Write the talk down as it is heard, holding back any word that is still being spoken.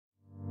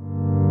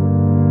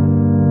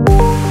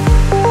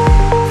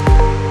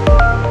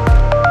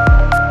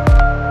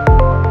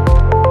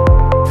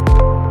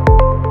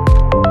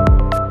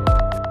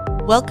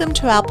Welcome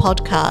to our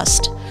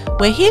podcast.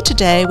 We're here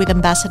today with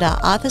Ambassador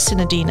Arthur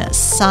Sinodinos,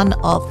 son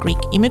of Greek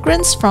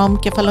immigrants from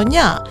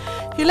Kefalonian,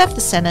 who left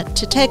the Senate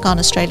to take on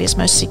Australia's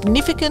most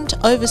significant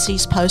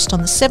overseas post on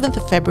the 7th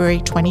of February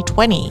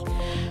 2020.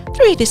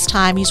 Through this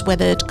time, he's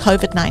weathered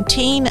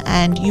COVID-19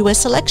 and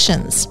US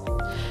elections.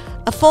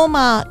 A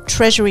former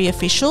Treasury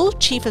official,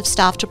 Chief of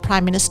Staff to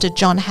Prime Minister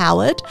John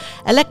Howard,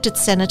 elected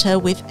senator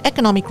with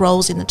economic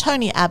roles in the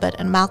Tony Abbott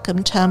and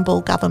Malcolm Turnbull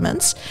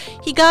governments,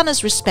 he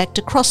garners respect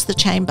across the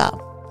chamber.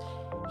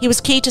 He was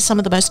key to some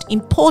of the most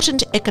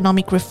important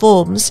economic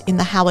reforms in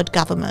the Howard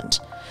government.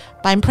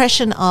 By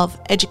impression of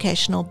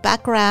educational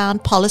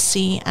background,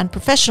 policy and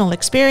professional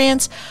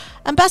experience,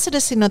 Ambassador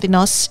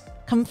Sinodinos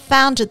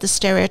confounded the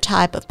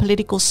stereotype of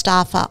political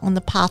staffer on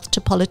the path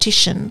to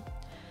politician.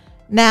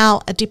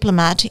 Now a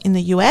diplomat in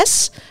the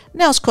US,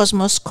 Nels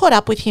Cosmos caught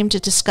up with him to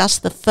discuss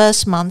the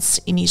first months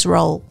in his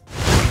role.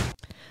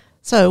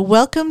 So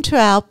welcome to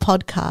our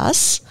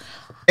podcast.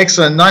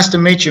 Excellent. Nice to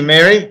meet you,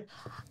 Mary.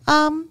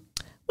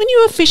 When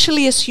you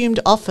officially assumed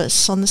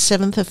office on the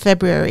 7th of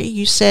February,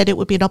 you said it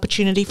would be an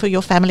opportunity for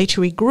your family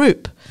to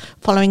regroup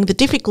following the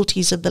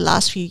difficulties of the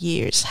last few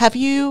years. Have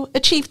you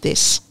achieved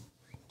this?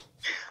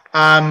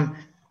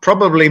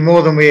 Probably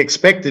more than we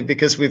expected,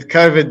 because with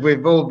COVID,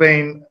 we've all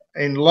been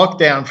in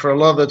lockdown for a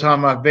lot of the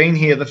time I've been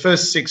here. The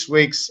first 6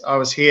 weeks I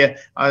was here,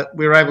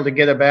 we were able to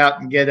get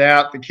about and get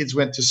out. The kids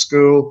went to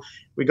school.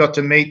 We got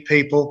to meet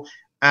people.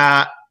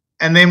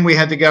 And then we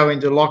had to go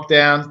into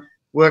lockdown,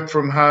 work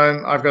from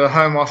home. I've got a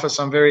home office.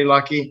 I'm very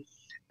lucky.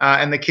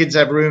 And the kids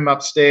have room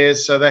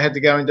upstairs, so they had to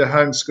go into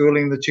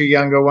homeschooling, the two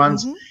younger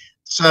ones. Mm-hmm.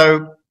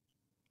 So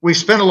we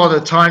spent a lot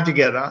of time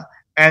together,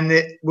 and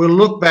we'll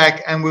look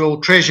back and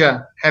we'll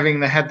treasure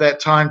having had that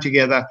time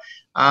together.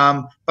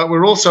 But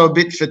we're also a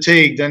bit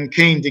fatigued and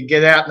keen to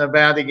get out and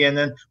about again.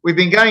 And we've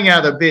been going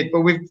out a bit,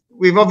 but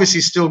we've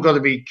obviously still got to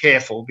be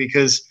careful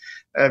because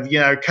of,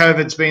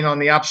 COVID's been on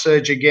the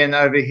upsurge again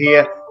over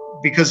here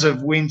because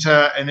of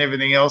winter and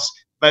everything else.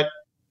 But,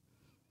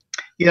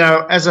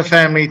 as a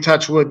family,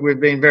 touch wood, we've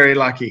been very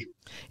lucky.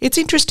 It's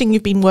interesting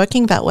you've been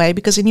working that way,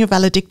 because in your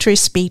valedictory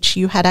speech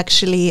you had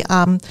actually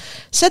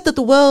said that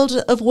the world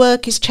of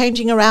work is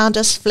changing around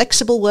us.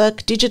 Flexible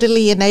work,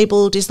 digitally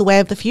enabled, is the way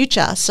of the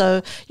future.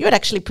 So you had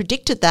actually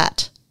predicted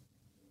that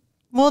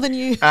more than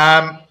you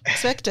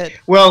expected.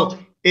 Well,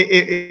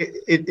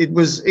 it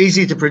was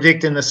easy to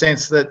predict in the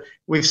sense that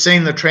we've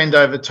seen the trend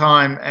over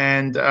time,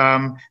 and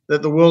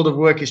that the world of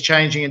work is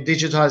changing and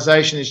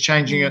digitization is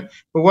changing it.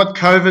 But what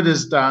COVID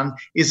has done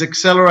is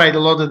accelerate a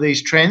lot of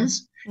these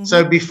trends. Mm-hmm.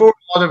 So before,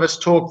 a lot of us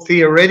talked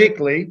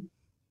theoretically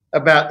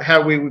about how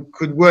we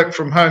could work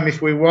from home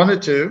if we wanted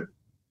to,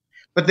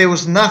 but there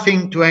was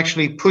nothing to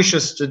actually push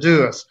us to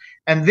do it.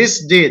 And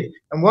this did.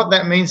 And what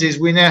that means is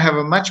we now have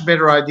a much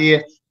better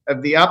idea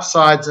of the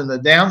upsides and the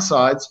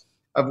downsides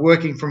of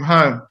working from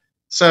home.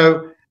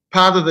 So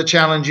part of the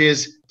challenge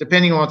is,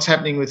 depending on what's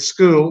happening with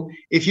school,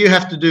 if you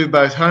have to do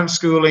both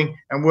homeschooling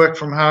and work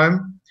from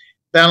home,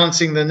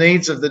 balancing the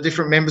needs of the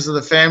different members of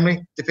the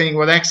family, depending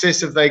what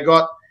access have they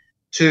got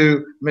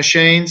to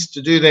machines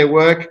to do their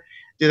work.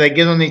 Do they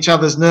get on each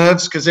other's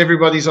nerves because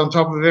everybody's on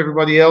top of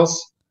everybody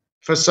else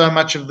for so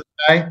much of the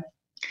day?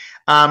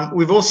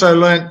 We've also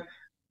learned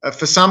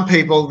for some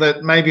people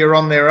that maybe are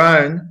on their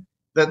own,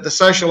 that the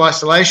social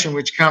isolation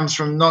which comes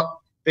from not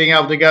being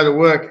able to go to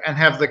work and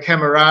have the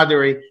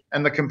camaraderie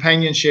and the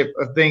companionship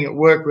of being at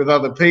work with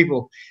other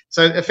people.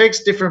 So it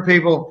affects different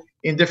people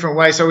in different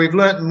ways. So we've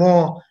learned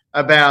more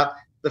about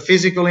the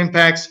physical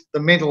impacts, the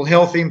mental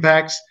health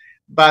impacts,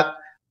 but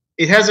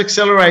it has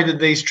accelerated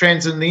these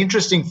trends, and the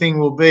interesting thing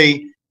will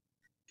be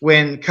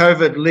when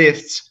COVID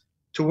lifts,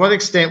 to what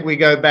extent we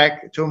go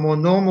back to a more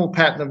normal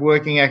pattern of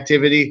working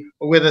activity,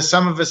 or whether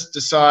some of us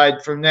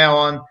decide from now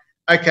on,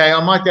 okay,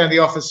 I might go to the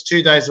office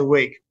 2 days a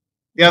week.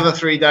 The other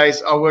 3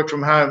 days I'll work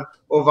from home,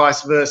 or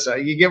vice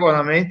versa. You get what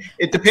I mean?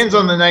 It depends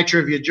on the nature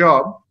of your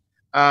job.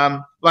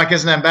 Like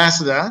as an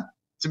ambassador,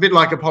 it's a bit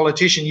like a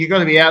politician. You've got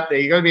to be out there.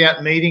 You've got to be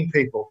out meeting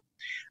people.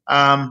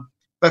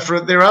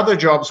 But there are other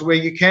jobs where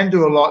you can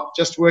do a lot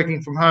just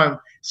working from home.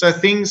 So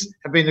things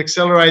have been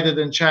accelerated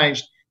and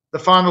changed. The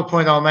final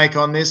point I'll make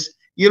on this,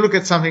 you look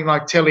at something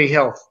like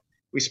telehealth.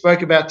 We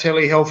spoke about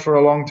telehealth for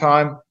a long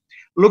time.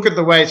 Look at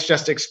the way it's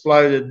just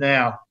exploded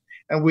now.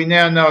 And we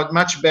now know it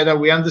much better.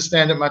 We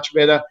understand it much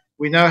better.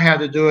 We know how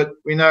to do it.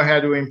 We know how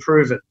to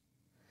improve it.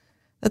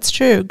 That's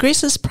true.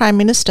 Greece's Prime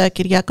Minister,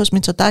 Kyriakos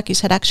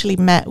Mitsotakis, had actually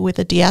met with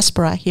the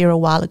diaspora here a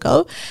while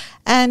ago,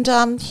 and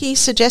he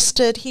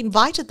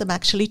invited them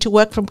actually to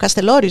work from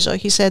Castellorizo.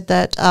 He said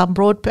that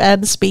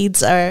broadband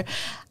speeds are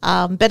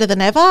better than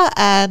ever,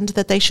 and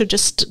that they should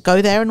just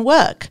go there and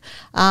work.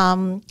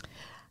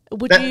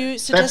 Would you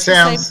suggest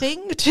the same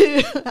thing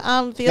to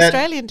the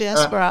Australian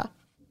diaspora?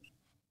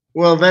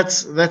 Well,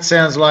 that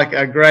sounds like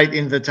a great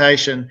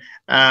invitation.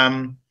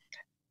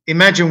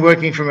 Imagine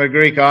working from a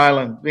Greek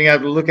island, being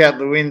able to look out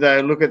the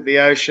window, look at the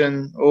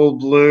ocean, all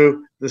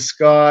blue, the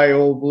sky,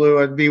 all blue.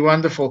 It'd be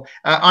wonderful.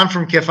 I'm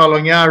from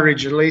Kefalonian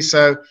originally,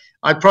 so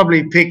I'd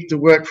probably pick to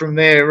work from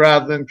there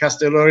rather than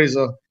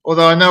Castellorizo.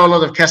 although I know a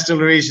lot of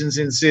Castellaresians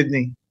in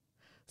Sydney.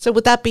 So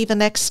would that be the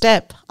next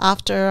step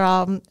after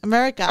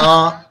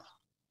America?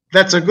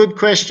 That's a good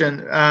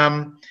question.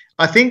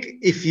 I think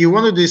if you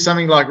want to do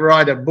something like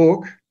write a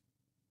book,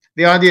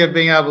 the idea of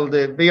being able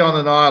to be on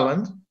an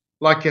island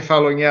like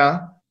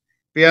Kefalonian,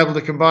 be able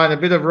to combine a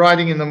bit of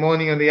writing in the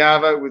morning on the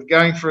Arvo with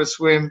going for a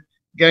swim,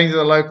 going to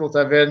the local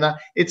taverna,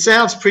 it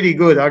sounds pretty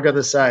good, I got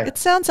to say. It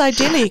sounds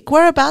idyllic.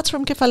 Whereabouts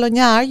from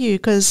Kefalonia are you?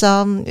 Because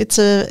it's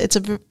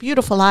a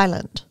beautiful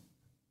island.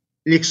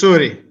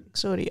 Lixouri.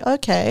 Lixouri,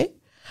 okay.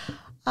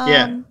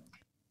 Yeah.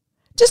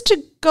 Just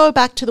to go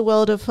back to the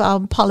world of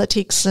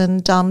politics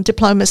and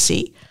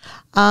diplomacy,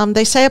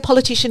 they say a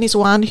politician is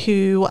one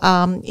who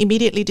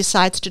immediately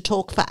decides to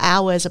talk for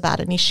hours about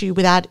an issue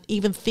without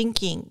even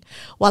thinking,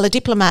 while a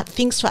diplomat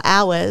thinks for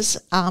hours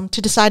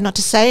to decide not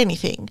to say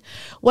anything.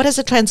 What has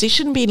the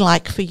transition been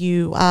like for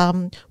you?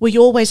 Were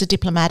you always a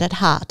diplomat at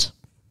heart?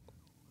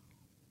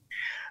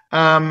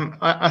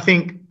 I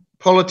think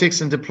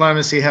politics and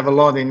diplomacy have a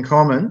lot in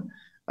common.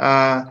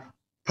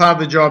 Part of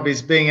the job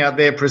is being out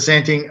there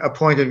presenting a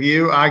point of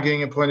view,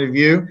 arguing a point of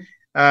view,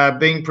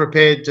 being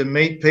prepared to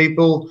meet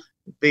people,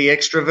 be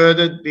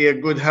extroverted, be a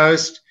good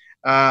host,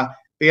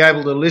 be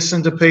able to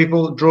listen to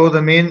people, draw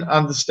them in,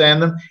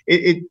 understand them.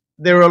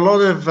 There are a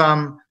lot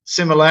of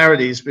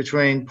similarities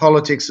between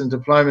politics and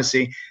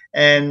diplomacy,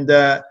 and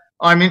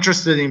I'm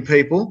interested in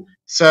people,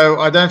 so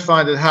I don't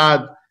find it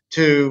hard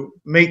to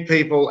meet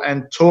people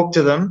and talk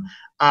to them.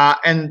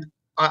 And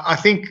I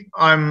think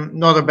I'm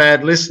not a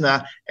bad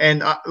listener.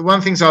 And one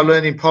of the things I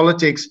learned in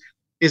politics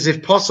is,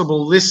 if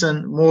possible,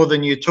 listen more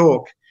than you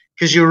talk.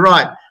 Because you're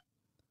right.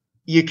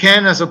 You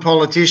can, as a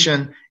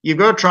politician, you've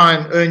got to try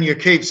and earn your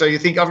keep. So you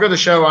think, I've got to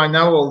show I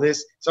know all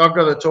this, so I've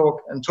got to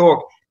talk and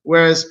talk.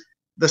 Whereas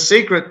the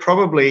secret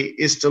probably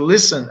is to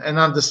listen and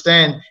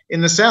understand.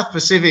 In the South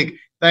Pacific,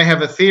 they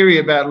have a theory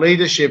about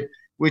leadership,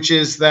 which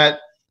is that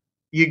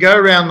you go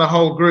around the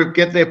whole group,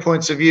 get their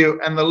points of view,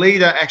 and the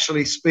leader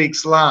actually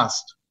speaks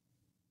last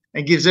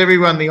and gives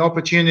everyone the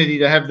opportunity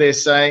to have their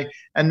say,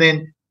 and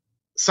then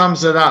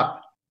sums it up.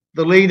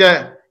 The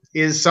leader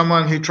is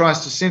someone who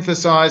tries to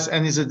synthesize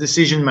and is a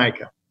decision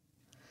maker.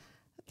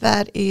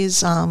 That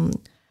is,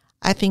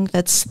 I think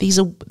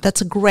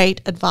that's a great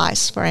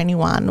advice for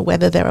anyone,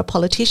 whether they're a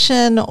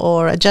politician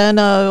or a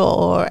journo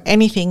or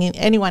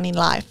anyone in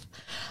life.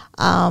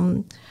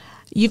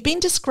 You've been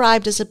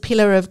described as a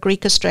pillar of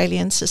Greek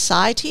Australian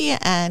society,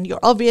 and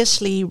you're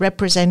obviously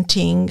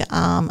representing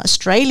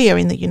Australia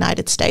in the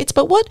United States.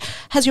 But what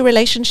has your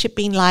relationship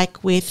been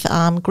like with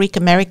Greek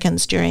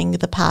Americans during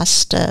the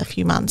past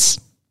few months?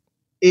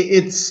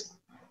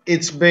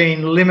 It's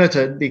been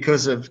limited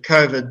because of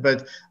COVID,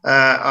 but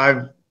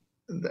our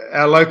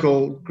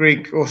local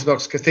Greek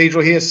Orthodox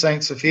cathedral here,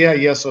 Saint Sophia,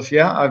 Hagia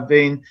Sophia, I've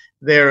been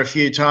there a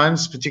few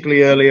times,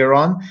 particularly earlier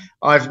on.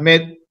 I've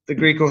met the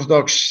Greek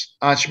Orthodox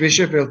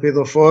Archbishop,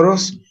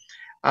 Elpidophoros,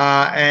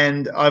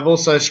 and I've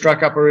also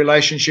struck up a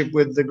relationship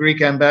with the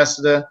Greek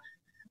ambassador,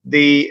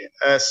 the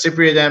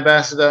Cypriot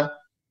ambassador,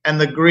 and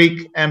the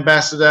Greek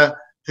ambassador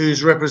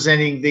who's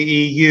representing the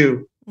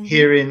EU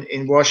here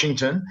in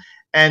Washington.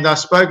 And I've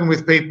spoken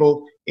with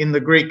people in the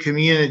Greek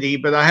community,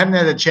 but I haven't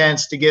had a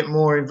chance to get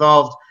more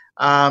involved.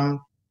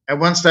 At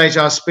one stage,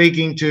 I was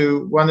speaking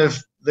to one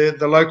of the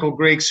local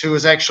Greeks who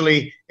was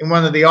actually in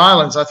one of the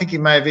islands. I think he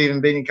may have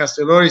even been in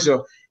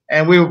Castellorizo.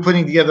 And we were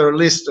putting together a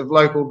list of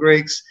local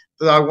Greeks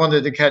that I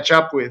wanted to catch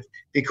up with,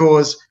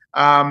 because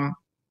I've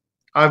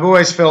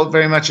always felt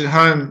very much at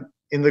home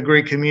in the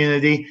Greek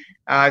community.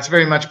 It's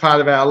very much part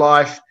of our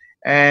life,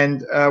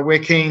 and we're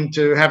keen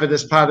to have it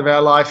as part of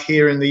our life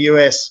here in the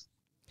US.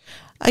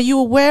 Are you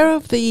aware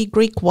of the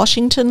Greek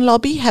Washington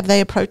lobby? Have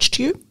they approached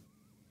you?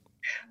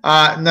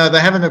 No, they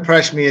haven't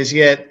approached me as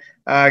yet,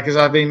 because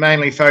I've been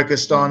mainly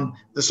focused on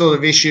the sort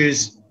of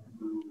issues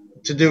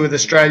to do with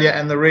Australia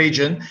and the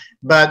region.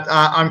 But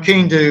I'm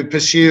keen to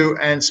pursue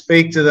and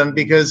speak to them,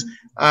 because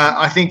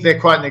I think they're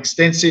quite an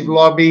extensive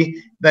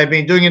lobby. They've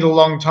been doing it a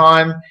long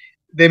time.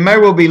 There may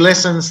well be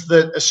lessons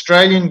that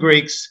Australian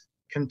Greeks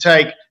can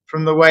take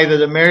from the way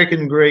that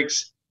American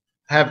Greeks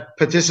have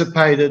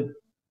participated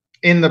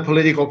in the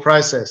political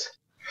process.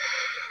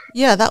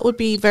 Yeah, that would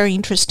be very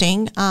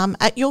interesting.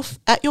 At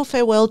your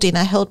farewell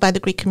dinner held by the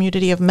Greek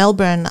community of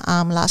Melbourne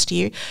last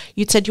year,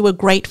 you said you were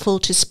grateful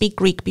to speak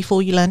Greek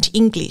before you learnt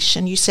English,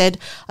 and you said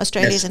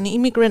Australia is an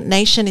immigrant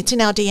nation, it's in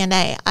our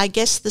DNA. I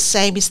guess the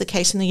same is the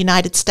case in the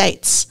United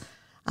States.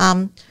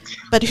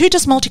 But who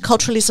does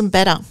multiculturalism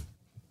better?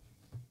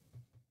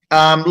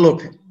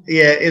 Look,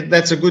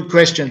 that's a good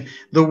question.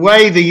 The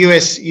way the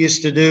US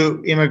used to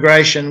do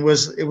immigration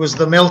was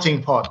the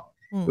melting pot.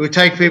 It would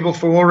take people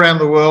from all around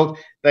the world.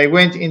 They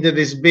went into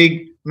this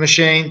big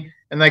machine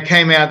and they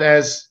came out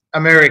as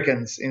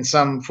Americans in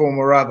some form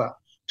or other,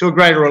 to a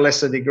greater or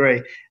lesser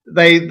degree.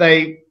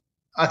 They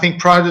I think,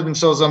 prided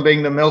themselves on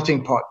being the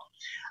melting pot.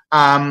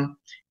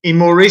 In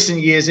more recent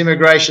years,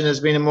 immigration has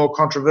been a more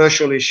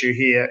controversial issue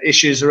here,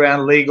 issues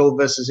around legal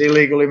versus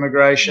illegal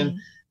immigration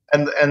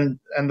and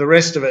the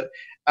rest of it.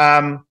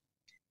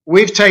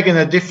 we've taken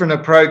a different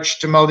approach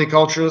to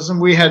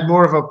multiculturalism. We had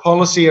more of a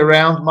policy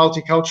around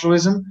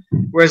multiculturalism,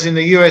 whereas in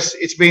the US,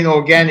 it's been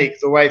organic,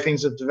 the way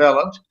things have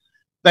developed.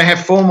 They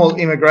have formal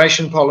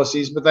immigration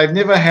policies, but they've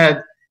never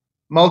had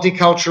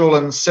multicultural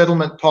and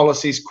settlement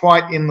policies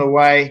quite in the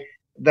way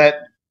that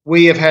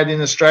we have had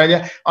in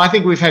Australia. I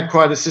think we've had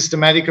quite a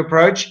systematic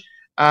approach.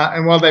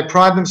 And while they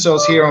pride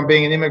themselves here on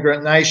being an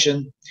immigrant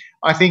nation,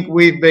 I think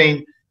we've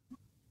been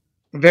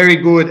very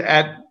good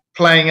at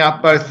playing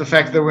up both the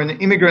fact that we're an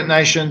immigrant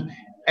nation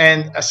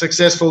and a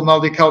successful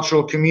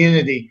multicultural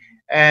community.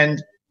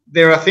 And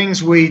there are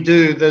things we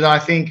do that I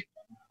think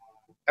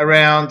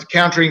around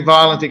countering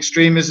violent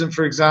extremism,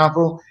 for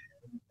example,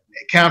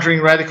 countering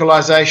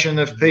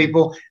radicalisation of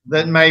people,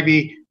 that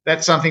maybe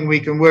that's something we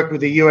can work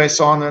with the US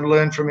on and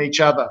learn from each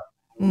other.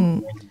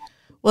 Mm.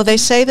 Well, they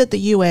say that the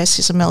US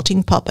is a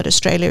melting pot, but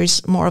Australia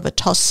is more of a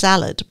tossed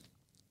salad.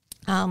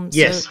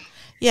 Yes.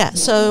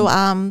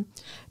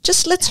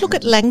 Just let's look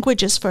at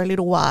languages for a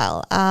little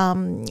while.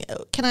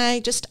 Can I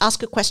just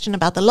ask a question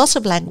about the loss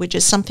of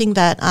languages? Something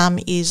that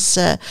is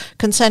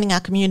concerning our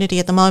community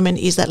at the moment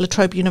is that La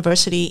Trobe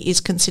University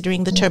is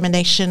considering the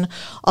termination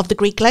of the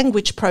Greek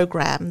language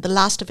program, the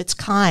last of its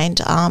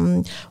kind.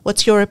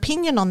 What's your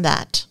opinion on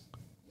that?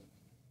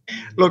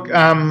 Look,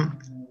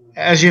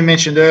 as you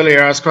mentioned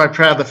earlier, I was quite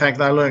proud of the fact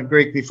that I learned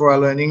Greek before I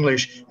learned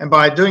English. And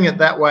by doing it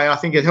that way, I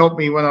think it helped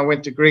me when I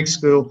went to Greek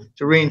school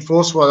to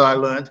reinforce what I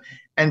learned.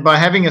 And by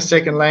having a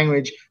second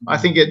language, I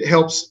think it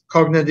helps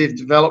cognitive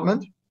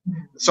development.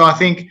 So I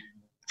think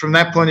from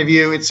that point of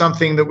view, it's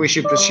something that we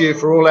should pursue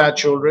for all our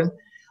children.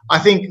 I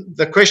think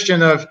the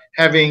question of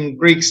having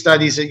Greek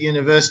studies at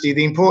university,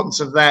 the importance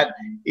of that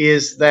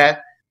is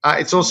that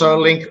it's also a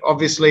link,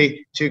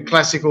 obviously, to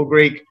classical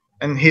Greek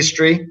and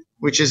history,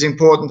 which is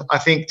important, I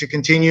think, to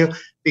continue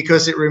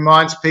because it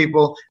reminds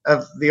people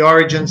of the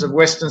origins of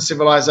Western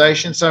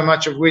civilization, so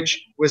much of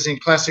which was in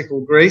classical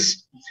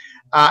Greece.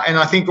 And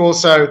I think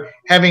also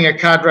having a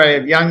cadre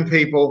of young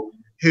people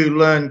who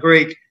learn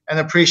Greek and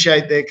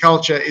appreciate their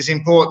culture is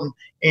important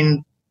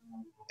in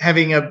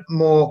having a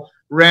more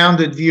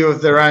rounded view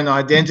of their own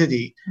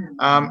identity.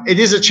 It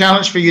is a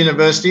challenge for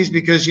universities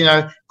because, you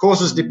know,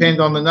 courses depend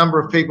on the number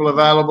of people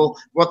available,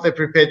 what they're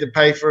prepared to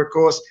pay for a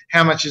course,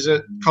 how much does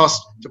it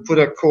cost to put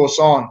a course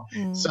on.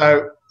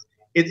 So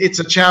it's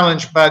a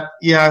challenge, but,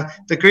 you know,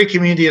 the Greek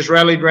community has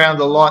rallied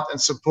around a lot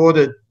and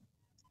supported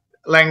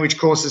language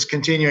courses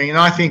continuing, and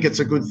I think it's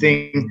a good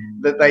thing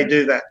that they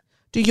do that.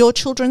 Do your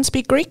children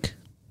speak Greek?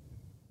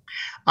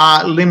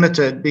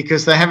 Limited,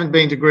 because they haven't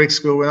been to Greek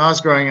school. When I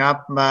was growing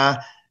up,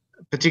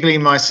 particularly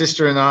my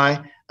sister and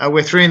I,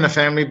 we're three in the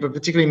family, but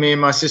particularly me and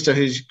my sister,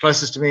 who's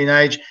closest to me in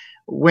age,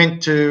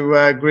 went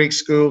to Greek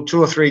school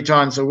 2 or 3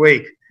 times a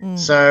week.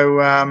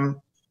 So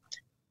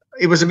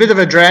it was a bit of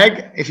a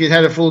drag if you'd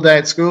had a full day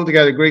at school to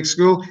go to Greek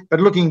school,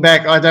 but looking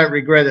back, I don't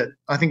regret it.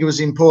 I think it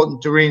was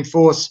important to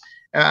reinforce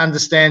our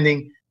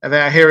understanding of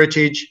our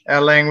heritage,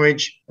 our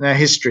language, and our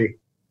history.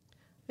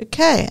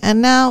 Okay,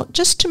 and now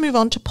just to move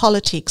on to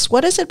politics,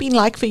 what has it been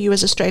like for you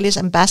as Australia's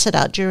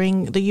ambassador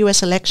during the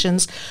US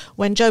elections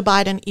when Joe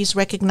Biden is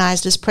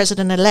recognised as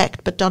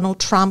president-elect, but Donald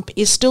Trump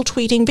is still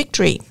tweeting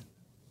victory?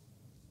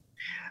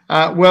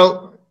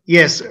 Well,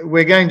 yes,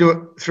 we're going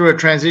through a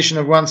transition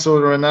of one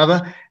sort or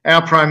another.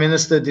 Our Prime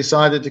Minister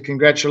decided to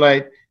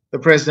congratulate the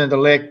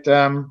president-elect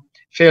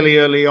fairly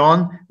early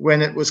on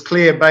when it was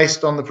clear,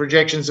 based on the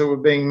projections that were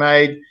being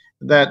made,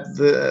 that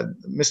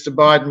Mr.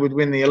 Biden would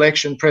win the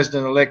election,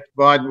 President-elect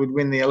Biden would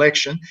win the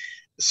election.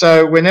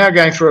 So we're now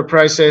going through a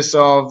process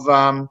of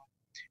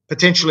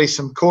potentially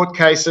some court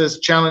cases,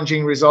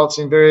 challenging results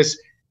in various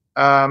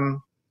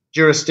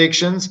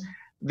jurisdictions.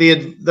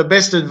 The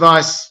best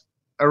advice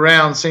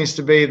around seems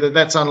to be that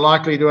that's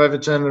unlikely to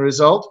overturn the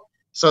result.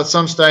 So at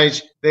some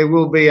stage, there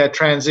will be a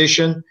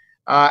transition.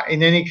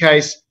 In any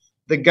case,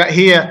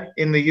 here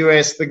in the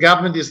US, the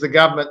government is the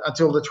government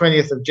until the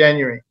 20th of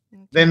January.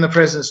 Then the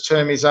president's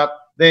term is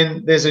up.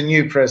 Then there's a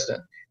new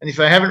president. And if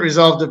they haven't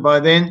resolved it by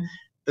then,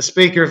 the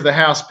Speaker of the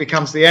House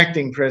becomes the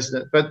acting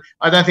president. But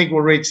I don't think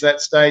we'll reach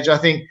that stage. I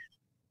think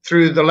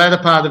through the latter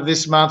part of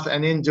this month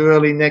and into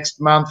early next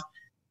month,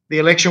 the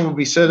election will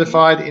be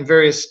certified in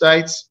various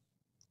states.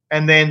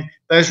 And then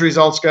those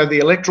results go to the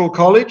Electoral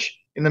College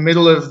in the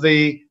middle of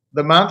the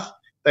month.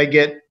 They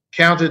get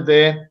counted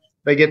there.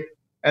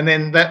 And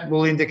then that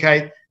will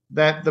indicate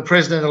that the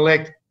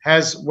president-elect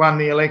has won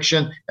the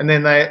election, and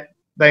then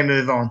they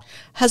move on.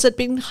 Has it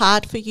been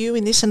hard for you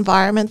in this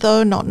environment,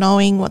 though, not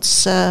knowing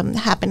what's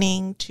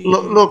happening to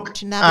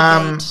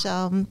navigate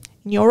in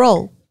your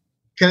role?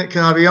 Can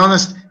I be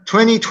honest?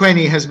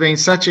 2020 has been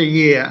such a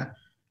year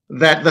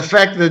that the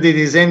fact that it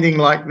is ending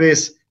like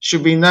this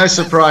should be no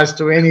surprise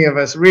to any of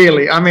us,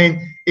 really. I mean,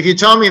 if you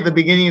told me at the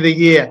beginning of the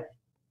year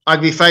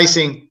I'd be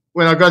facing,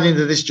 when I got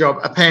into this job,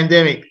 a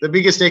pandemic, the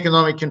biggest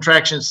economic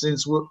contraction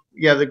since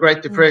the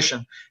Great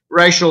Depression,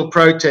 racial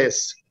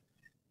protests,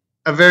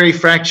 a very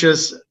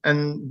fractious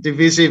and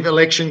divisive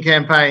election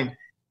campaign,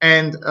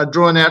 and a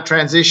drawn-out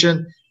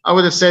transition, I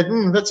would have said,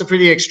 that's a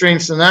pretty extreme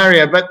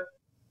scenario, but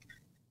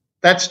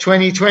that's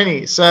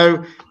 2020.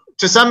 So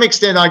to some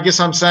extent, I guess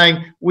I'm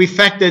saying we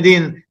factored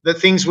in that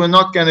things were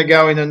not going to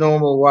go in a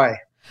normal way.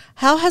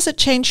 How has it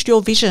changed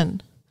your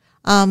vision?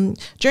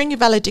 During your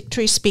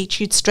valedictory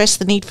speech, you'd stressed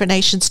the need for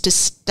nations to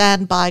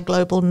stand by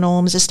global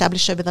norms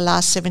established over the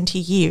last 70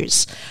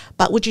 years.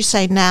 But would you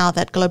say now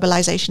that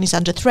globalization is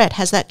under threat?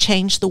 Has that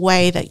changed the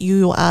way that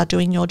you are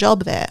doing your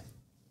job there?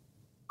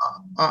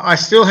 I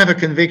still have a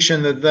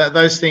conviction that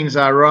those things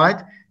are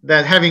right,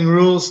 that having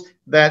rules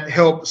that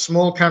help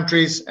small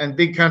countries and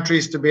big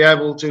countries to be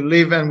able to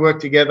live and work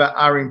together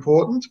are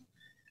important,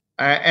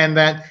 and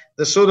that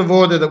the sort of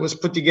order that was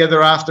put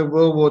together after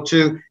World War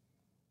II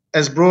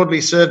has broadly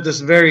served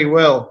us very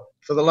well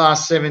for the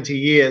last 70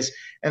 years.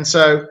 And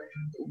so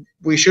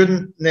we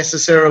shouldn't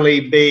necessarily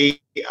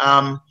be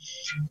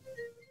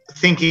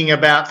thinking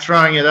about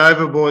throwing it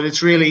overboard.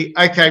 It's really,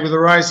 okay, with the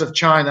rise of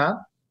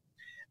China,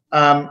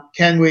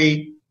 can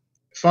we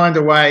find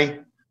a way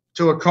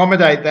to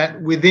accommodate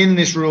that within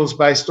this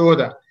rules-based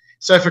order?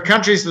 So for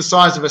countries the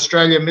size of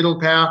Australia, middle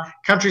power,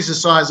 countries the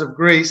size of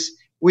Greece,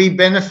 we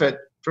benefit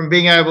from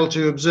being able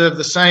to observe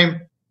the same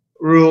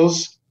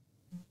rules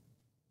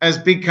as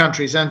big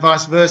countries and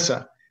vice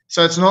versa.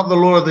 So it's not the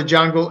law of the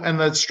jungle and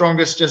the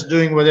strongest just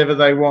doing whatever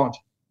they want.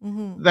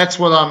 Mm-hmm. That's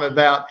what I'm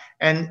about.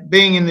 And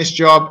being in this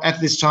job at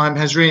this time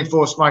has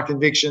reinforced my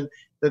conviction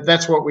that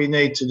that's what we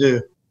need to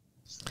do.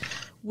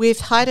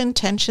 With heightened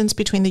tensions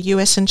between the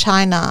US and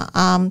China,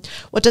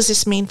 what does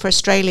this mean for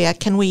Australia?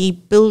 Can we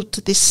build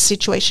this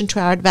situation to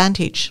our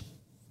advantage?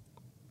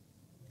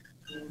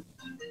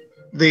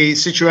 The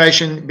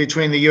situation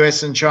between the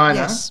US and China?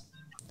 Yes.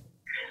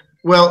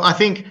 Well, I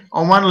think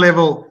on one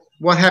level,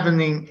 what's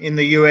happening in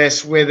the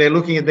US where they're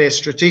looking at their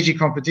strategic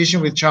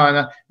competition with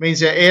China means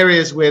there are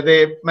areas where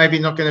they're maybe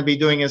not going to be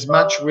doing as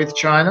much with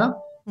China.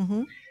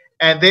 Mm-hmm.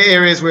 And there are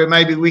areas where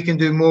maybe we can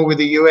do more with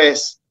the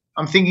US.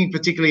 I'm thinking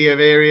particularly of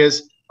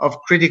areas of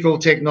critical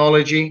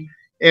technology,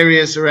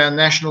 areas around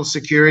national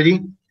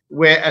security,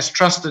 where as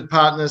trusted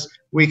partners,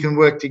 we can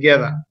work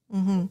together.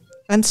 Mm-hmm.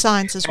 And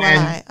science as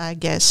well, I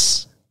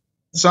guess.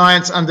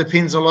 Science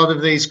underpins a lot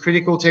of these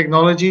critical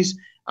technologies: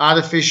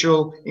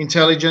 artificial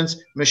intelligence,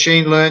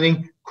 machine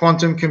learning,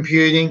 quantum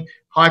computing,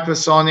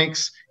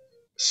 hypersonics,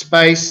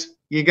 space.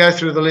 You go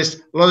through the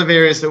list, a lot of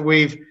areas that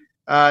we've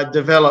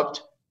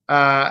developed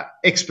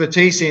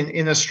expertise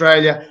in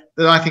Australia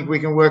that I think we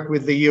can work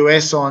with the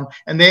US on.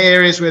 And they're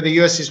areas where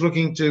the US is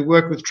looking to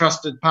work with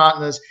trusted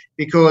partners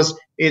because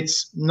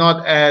it's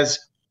not as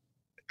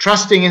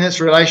trusting in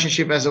its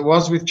relationship as it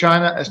was with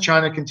China, as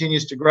China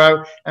continues to grow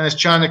and as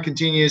China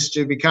continues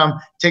to become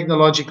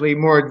technologically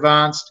more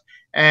advanced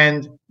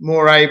and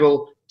more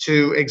able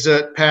to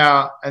exert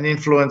power and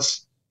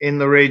influence in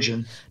the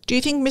region. Do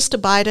you think Mr.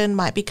 Biden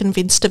might be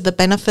convinced of the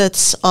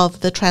benefits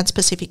of the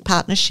Trans-Pacific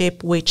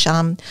Partnership, which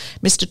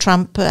Mr.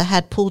 Trump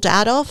had pulled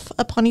out of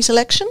upon his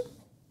election?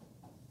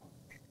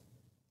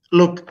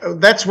 Look,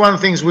 that's one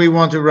of the things we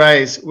want to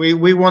raise.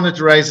 We wanted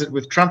to raise it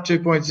with Trump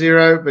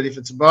 2.0, but if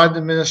it's a Biden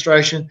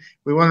administration,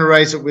 we want to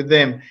raise it with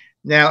them.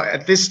 Now,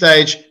 at this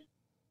stage,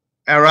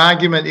 our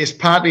argument is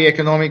partly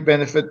economic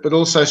benefit, but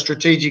also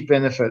strategic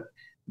benefit,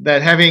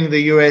 that having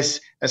the US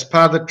as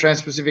part of the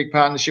Trans-Pacific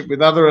Partnership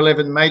with other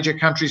 11 major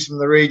countries from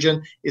the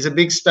region is a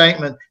big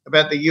statement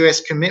about the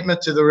US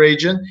commitment to the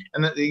region,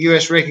 and that the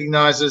US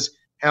recognises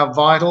how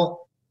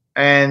vital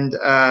and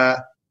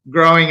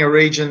growing a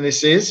region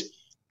this is.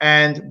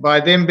 And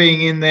by them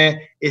being in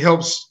there, it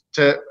helps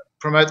to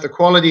promote the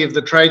quality of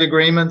the trade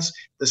agreements,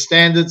 the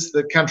standards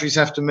that countries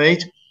have to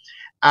meet.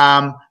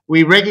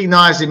 We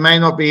recognise it may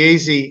not be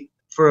easy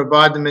for a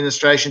Biden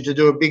administration to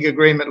do a big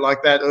agreement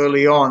like that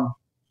early on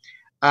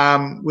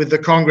with the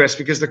Congress,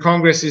 because the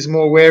Congress is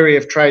more wary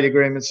of trade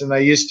agreements than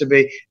they used to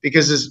be,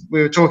 because as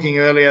we were talking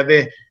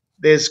earlier,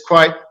 there's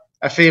quite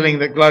a feeling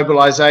that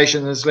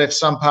globalisation has left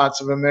some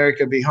parts of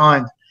America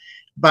behind.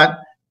 But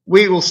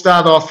we will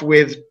start off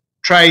with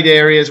trade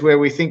areas where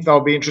we think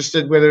they'll be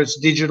interested, whether it's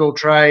digital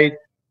trade,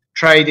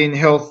 trade in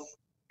health,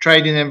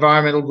 trade in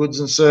environmental goods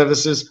and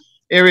services,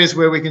 areas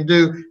where we can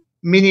do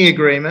mini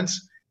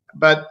agreements,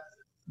 but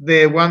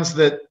they're ones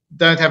that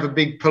don't have a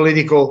big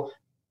political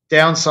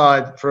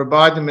downside for a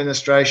Biden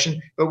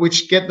administration, but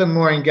which get them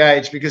more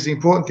engaged, because the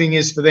important thing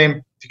is for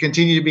them to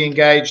continue to be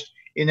engaged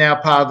in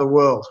our part of the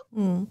world.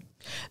 Mm.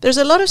 There's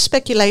a lot of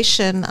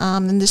speculation,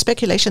 and the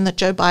speculation that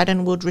Joe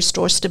Biden would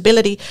restore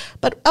stability,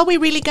 but are we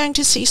really going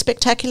to see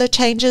spectacular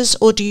changes,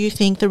 or do you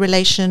think the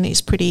relation is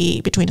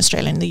between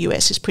Australia and the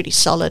US is pretty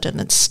solid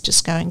and it's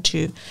just going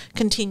to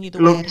continue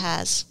the way it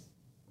has?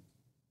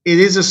 It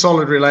is a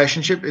solid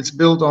relationship. It's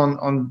built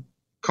on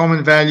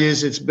common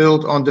values. It's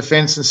built on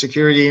defence and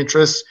security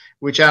interests,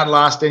 which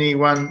outlast any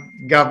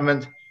one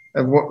government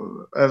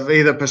of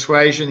either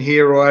persuasion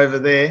here or over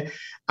there.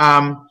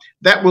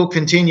 That will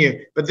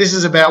continue. But this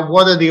is about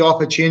what are the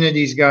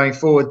opportunities going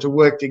forward to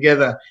work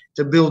together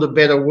to build a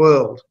better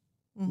world.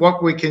 Mm-hmm.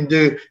 What we can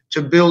do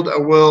to build a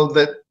world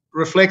that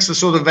reflects the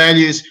sort of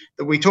values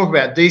that we talk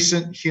about,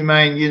 decent,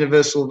 humane,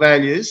 universal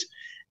values,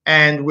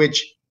 and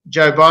which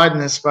Joe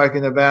Biden has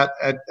spoken about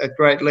at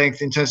great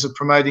length in terms of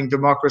promoting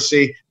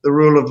democracy, the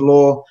rule of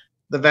law,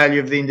 the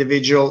value of the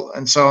individual,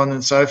 and so on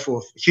and so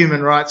forth,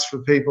 human rights for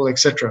people,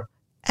 etc.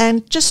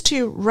 And just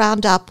to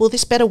round up, will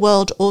this better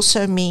world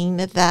also mean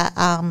that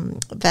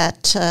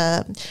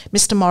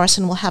Mr.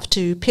 Morrison will have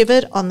to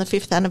pivot on the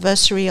 5th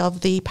anniversary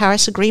of the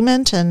Paris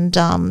Agreement and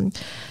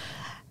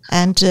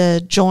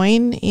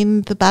join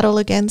in the battle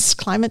against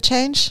climate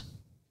change?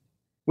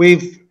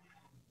 We've,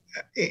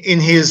 in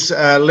his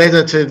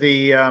letter to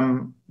the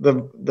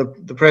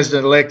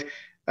president-elect,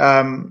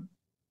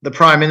 the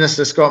Prime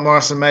Minister, Scott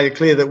Morrison, made it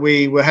clear that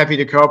we were happy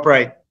to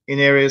cooperate in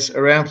areas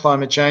around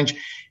climate change.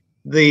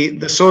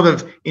 The sort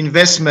of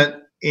investment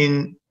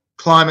in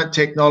climate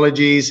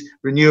technologies,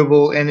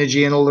 renewable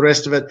energy and all the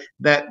rest of it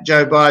that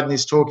Joe Biden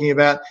is talking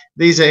about,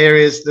 these are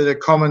areas that are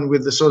common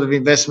with the sort of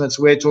investments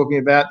we're talking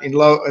about in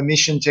low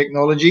emission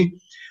technology.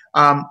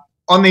 On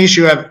the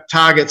issue of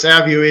targets,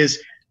 our view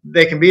is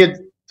there can be a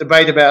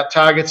debate about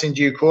targets in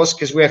due course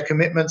because we have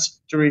commitments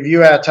to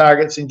review our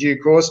targets in due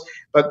course.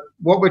 But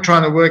what we're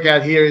trying to work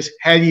out here is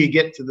how do you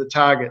get to the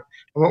target?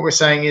 And what we're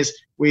saying is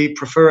we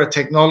prefer a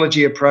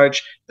technology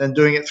approach than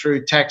doing it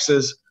through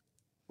taxes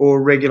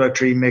or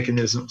regulatory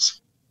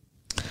mechanisms.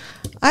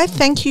 I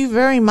thank you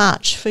very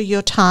much for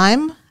your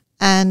time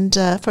and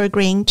for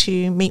agreeing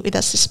to meet with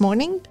us this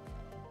morning.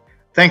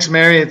 Thanks,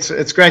 Mary.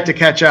 It's great to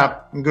catch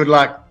up, and good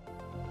luck.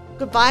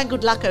 Goodbye and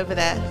good luck over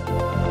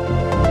there.